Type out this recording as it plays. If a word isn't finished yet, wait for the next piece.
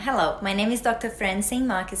Hello, my name is Dr Francine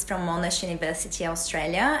Marques from Monash University,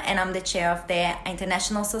 Australia, and I'm the chair of the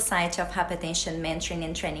International Society of Hypertension Mentoring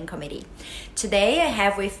and Training Committee. Today I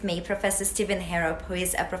have with me Professor Stephen Harrap, who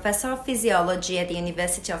is a Professor of Physiology at the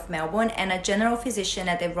University of Melbourne and a General Physician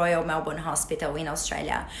at the Royal Melbourne Hospital in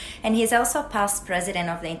Australia. And he's also a past President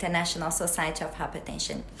of the International Society of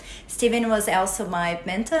Hypertension. Stephen was also my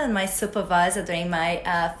mentor and my supervisor during my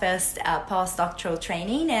first postdoctoral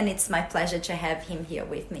training, and it's my pleasure to have him here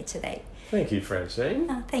with me today. Thank you,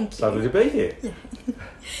 Francine. Thank you. Lovely to be here.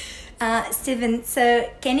 Yeah. Stephen, so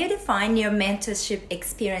can you define your mentorship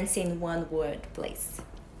experience in one word, please?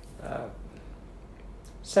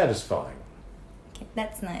 Satisfying. Okay,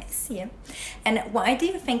 that's nice, yeah. And why do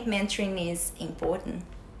you think mentoring is important?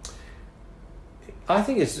 I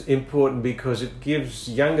think it's important because it gives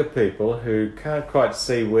younger people who can't quite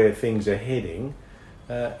see where things are heading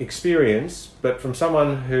experience, but from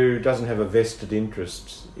someone who doesn't have a vested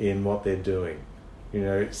interest in what they're doing. You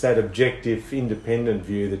know, it's that objective, independent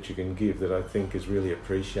view that you can give that I think is really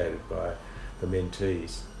appreciated by the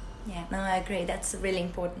mentees. Yeah, no, I agree. That's a really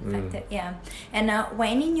important factor, yeah. And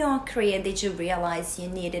when in your career did you realize you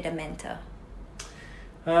needed a mentor?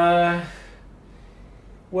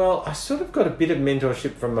 Well, I sort of got a bit of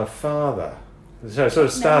mentorship from my father. So it sort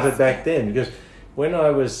of started back then, because when I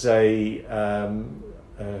was a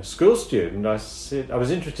school student, I said I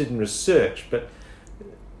was interested in research, but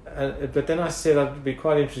then I said I'd be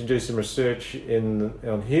quite interested to do some research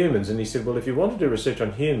on humans, and he said, well, if you want to do research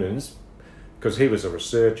on humans, because he was a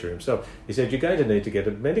researcher himself, he said, you're going to need to get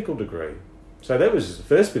a medical degree. So that was the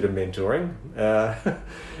first bit of mentoring,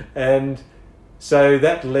 and so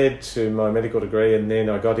that led to my medical degree, and then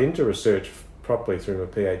I got into research properly through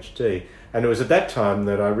my PhD, and it was at that time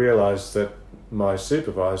that I realised that my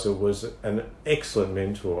supervisor was an excellent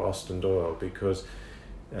mentor, Austin Doyle, because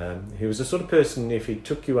he was the sort of person, if he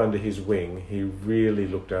took you under his wing, he really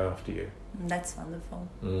looked after you. That's wonderful.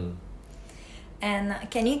 And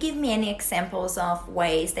can you give me any examples of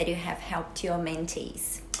ways that you have helped your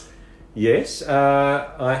mentees? Yes,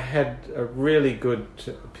 I had a really good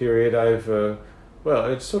period over, well,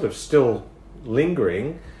 it's sort of still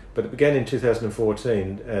lingering, but it began in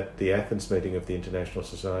 2014 at the Athens meeting of the International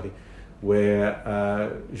Society, where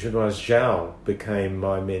Genoise Zhao became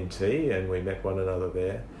my mentee, and we met one another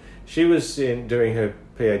there. She was doing her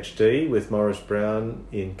PhD with Maurice Brown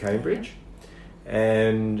in Cambridge,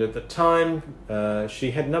 and at the time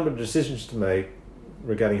she had a number of decisions to make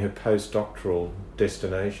regarding her postdoctoral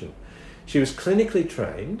destination. She was clinically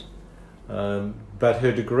trained, but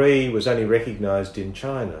her degree was only recognised in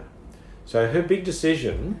China. So her big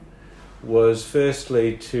decision was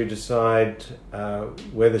firstly to decide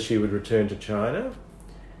whether she would return to China,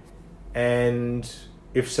 and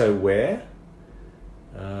if so, where,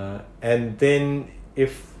 and then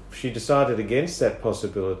if she decided against that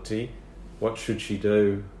possibility, what should she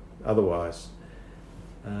do otherwise.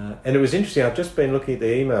 And it was interesting, I've just been looking at the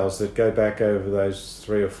emails that go back over those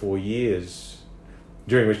 3 or 4 years,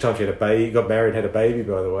 during which time she had a baby, got married, had a baby,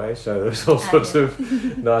 by the way, so there was all sorts of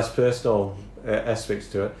nice personal aspects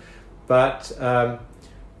to it. But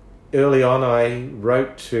early on I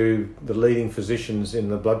wrote to the leading physicians in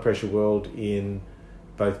the blood pressure world in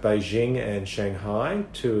both Beijing and Shanghai,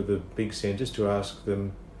 two of the big centres, to ask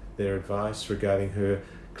them their advice regarding her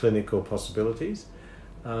clinical possibilities.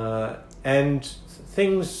 And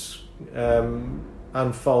things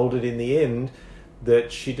unfolded in the end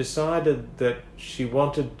that she decided that she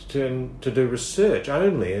wanted to do research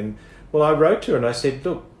only. And well, I wrote to her and I said,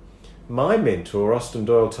 look, my mentor, Austin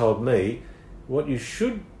Doyle, told me what you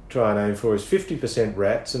should try and aim for is 50%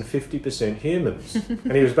 rats and 50% humans.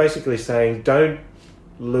 And he was basically saying, don't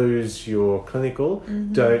lose your clinical,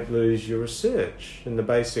 don't lose your research in the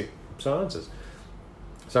basic sciences.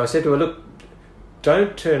 So I said to her, look,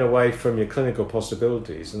 don't turn away from your clinical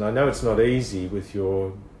possibilities. And I know it's not easy with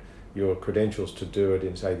your credentials to do it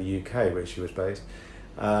in, say, the UK, where she was based,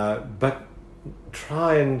 but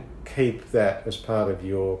try and keep that as part of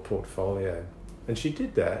your portfolio. And she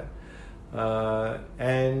did that.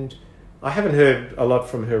 And I haven't heard a lot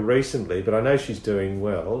from her recently, but I know she's doing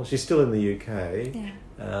well. She's still in the UK,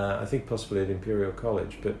 I think possibly at Imperial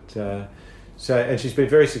College. But and she's been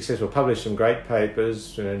very successful, published some great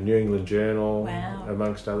papers, New England Journal,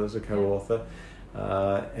 amongst others, a co-author.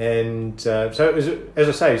 So it was, as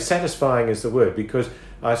I say, satisfying is the word, because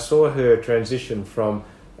I saw her transition from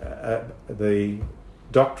the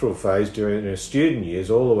doctoral phase during her student years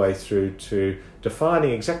all the way through to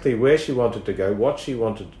defining exactly where she wanted to go, what she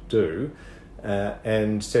wanted to do,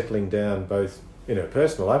 and settling down both in her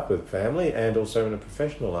personal life with family and also in her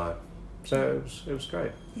professional life. So it was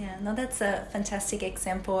great. Yeah, no, that's a fantastic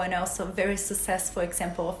example, and also a very successful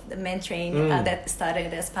example of the mentoring that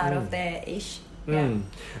started as part of the ISH. Yeah.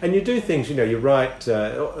 And you do things, you write,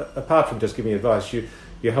 apart from just giving advice,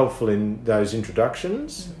 you're helpful in those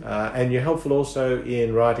introductions, and you're helpful also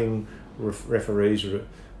in writing referees,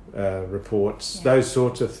 reports, those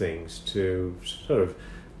sorts of things to sort of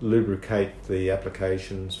lubricate the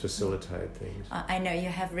applications, facilitate things. I know you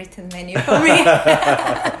have written many for me.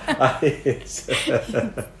 Yes.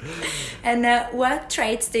 And what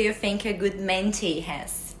traits do you think a good mentee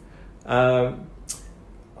has?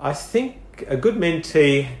 I think a good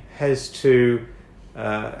mentee has to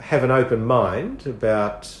have an open mind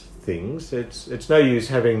about things. It's no use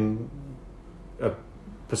having a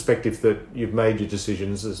perspective that you've made your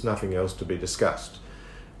decisions, there's nothing else to be discussed.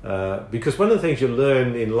 Because one of the things you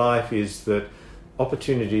learn in life is that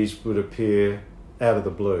opportunities would appear out of the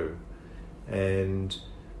blue. And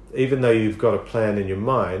even though you've got a plan in your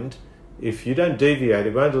mind, if you don't deviate,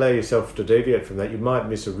 if you won't allow yourself to deviate from that, you might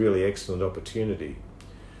miss a really excellent opportunity.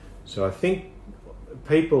 So I think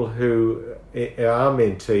people who are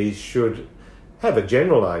mentees should have a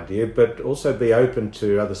general idea, but also be open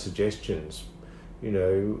to other suggestions.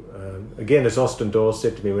 Again, as Austin Dawes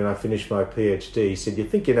said to me when I finished my PhD, he said, "You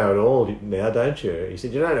think you know it all now, don't you?" He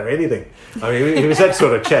said, "You don't know anything." I mean, he was that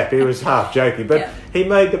sort of chap. He was half joking, but he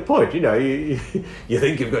made the point. You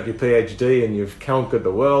think you've got your PhD and you've conquered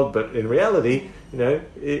the world, but in reality, it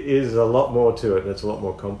is a lot more to it, and it's a lot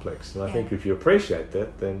more complex. And I think if you appreciate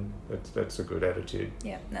that, then that's a good attitude.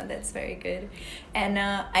 Yeah, no, that's very good. And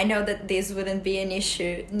I know that this wouldn't be an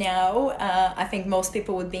issue now. I think most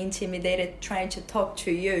people would be intimidated trying to talk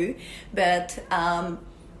to you, but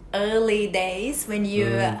early days when you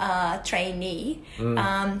were a trainee,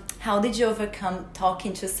 how did you overcome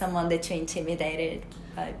talking to someone that you're intimidated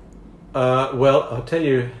by? Well, I'll tell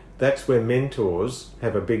you, that's where mentors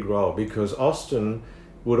have a big role, because Austin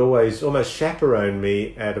would always almost chaperone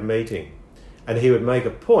me at a meeting, and he would make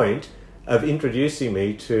a point of introducing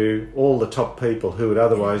me to all the top people who would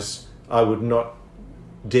otherwise I would not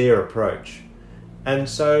dare approach. And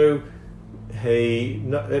so he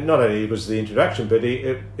not only was the introduction, but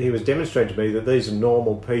he was demonstrating to me that these are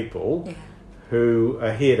normal people who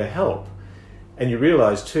are here to help. And you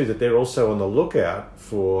realise too that they're also on the lookout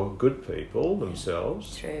for good people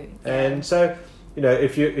themselves. True. And so,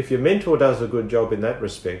 if your mentor does a good job in that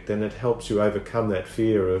respect, then it helps you overcome that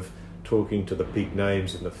fear of talking to the big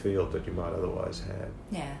names in the field that you might otherwise have.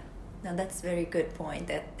 Yeah. No, that's a very good point,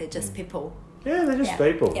 that they're just people. Yeah, they're just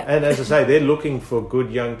people. Yeah. And as I say, they're looking for good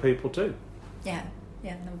young people too. Yeah.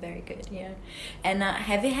 Yeah, no, very good, And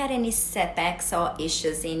have you had any setbacks or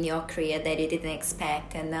issues in your career that you didn't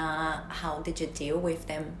expect, and how did you deal with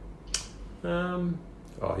them?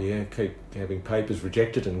 Keep having papers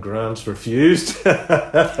rejected and grants refused. We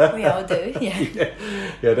all do, Yeah,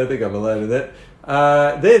 I don't think I'm alone in that.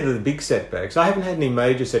 They're the big setbacks. I haven't had any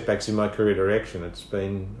major setbacks in my career direction.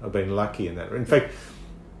 I've been lucky in that. In fact,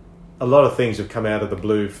 a lot of things have come out of the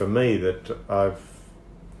blue for me that I've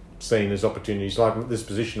seen as opportunities, like this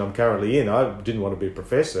position I'm currently in. I didn't want to be a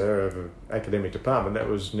professor of an academic department. That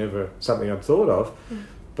was never something I'd thought of.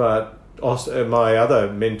 But also, my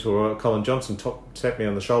other mentor, Colin Johnson, tapped me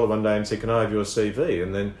on the shoulder one day and said, "Can I have your CV?"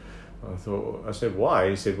 And then I said,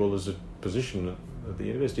 "Why?" He said, "Well, there's a position at the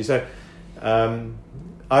university." So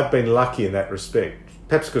I've been lucky in that respect,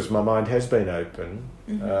 perhaps because my mind has been open.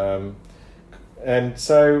 And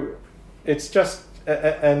so it's just,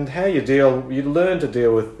 and how you learn to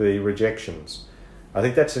deal with the rejections. I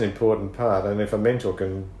think that's an important part, and if a mentor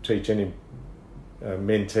can teach any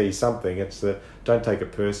mentee something, it's that don't take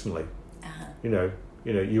it personally.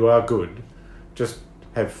 You are good, just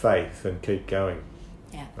have faith and keep going.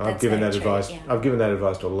 I've given that advice. I've given that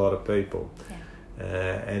advice to a lot of people,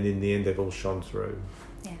 and in the end, they've all shone through.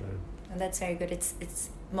 Yeah, and that's very good. It's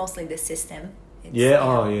mostly the system.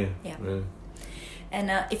 Yeah. And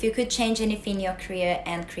if you could change anything in your career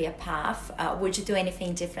and career path, would you do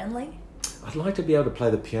anything differently? I'd like to be able to play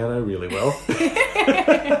the piano really well.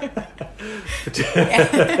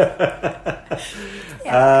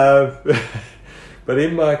 But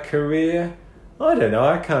in my career, I don't know.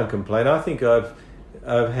 I can't complain. I think I've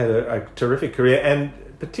had a terrific career, and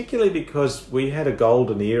particularly because we had a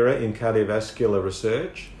golden era in cardiovascular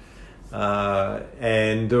research.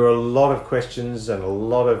 And there are a lot of questions and a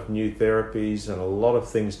lot of new therapies and a lot of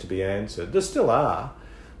things to be answered. There still are,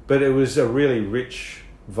 but it was a really rich,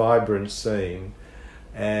 vibrant scene.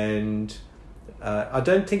 And I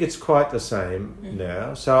don't think it's quite the same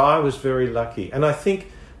now. So I was very lucky. And I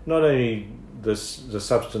think not only the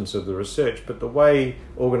substance of the research, but the way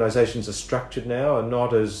organisations are structured now are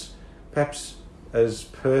not as perhaps as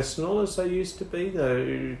personal as they used to be.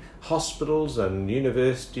 The hospitals and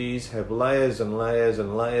universities have layers and layers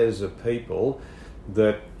and layers of people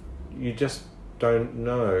that you just don't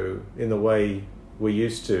know in the way we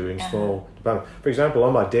used to in small departments. For example,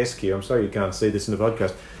 on my desk here, I'm sorry you can't see this in the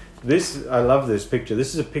podcast, I love this picture.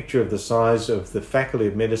 This is a picture of the size of the Faculty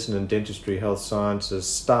of Medicine and Dentistry Health Sciences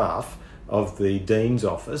staff of the Dean's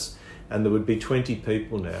office, and there would be 20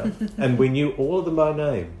 people now, and we knew all of them by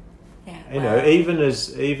name. Yeah, Even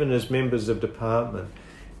as members of department.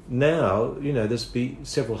 Now, there's be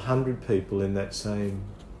several hundred people in that same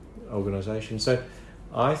organisation. So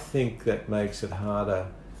I think that makes it harder,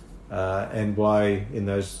 and why in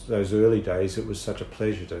those early days it was such a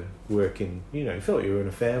pleasure to work in, you felt like you were in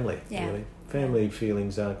a family, really. Family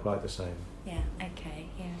feelings aren't quite the same. Yeah, okay,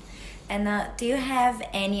 yeah. And do you have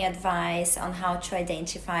any advice on how to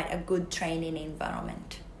identify a good training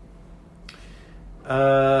environment?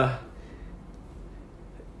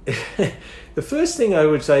 The first thing I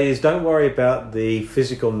would say is don't worry about the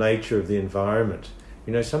physical nature of the environment.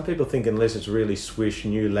 Some people think unless it's really swish,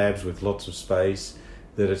 new labs with lots of space,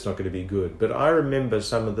 that it's not going to be good. But I remember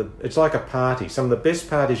it's like a party. Some of the best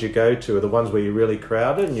parties you go to are the ones where you're really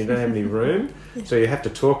crowded and you don't have any room. So you have to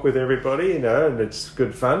talk with everybody, and it's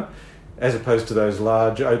good fun, as opposed to those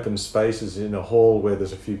large open spaces in a hall where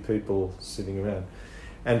there's a few people sitting around.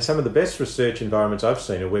 And some of the best research environments I've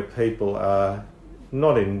seen are where people are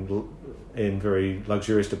not in very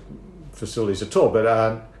luxurious facilities at all, but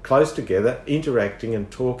are close together, interacting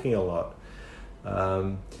and talking a lot.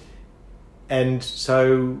 And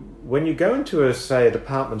so when you go into a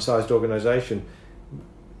department-sized organisation,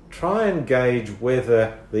 try and gauge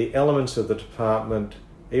whether the elements of the department,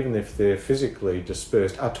 even if they're physically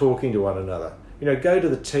dispersed, are talking to one another. Go to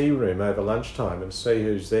the tea room over lunchtime and see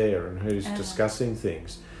who's there and who's discussing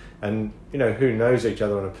things, and who knows each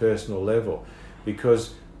other on a personal level,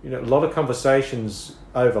 because a lot of conversations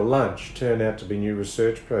over lunch turn out to be new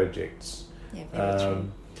research projects. Yeah, very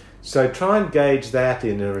true. So try and gauge that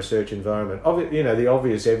in a research environment. The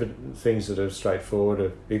obvious things that are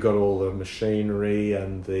straightforward. You've got all the machinery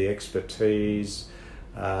and the expertise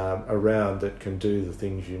around that can do the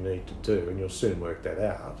things you need to do, and you'll soon work that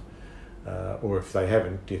out. Or if they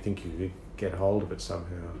haven't, do you think you could get hold of it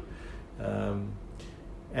somehow?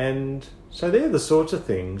 And so they're the sorts of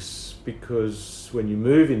things, because when you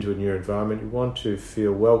move into a new environment, you want to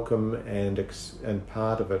feel welcome and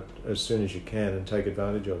part of it as soon as you can and take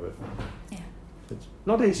advantage of it. Yeah. It's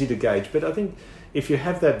not easy to gauge, but I think if you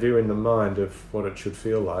have that view in the mind of what it should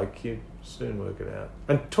feel like, you soon work it out.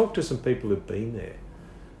 And talk to some people who've been there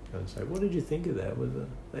and say, what did you think of that? Was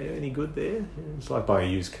they any good there? It's like buying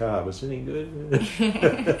a used car. Was it any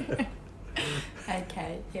good?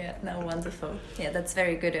 Okay, yeah, no, wonderful. Yeah, that's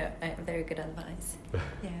very good advice.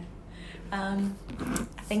 Yeah. I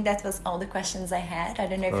think that was all the questions I had. I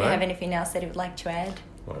don't know if you have anything else that you would like to add.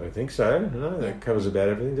 Well, I think so. No, that covers about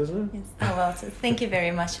everything, doesn't it? Yes. Oh, well, so thank you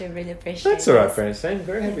very much. I really appreciate it. That's all right, Francine.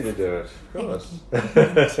 Very happy to do it. Of course.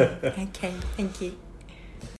 Okay, thank you.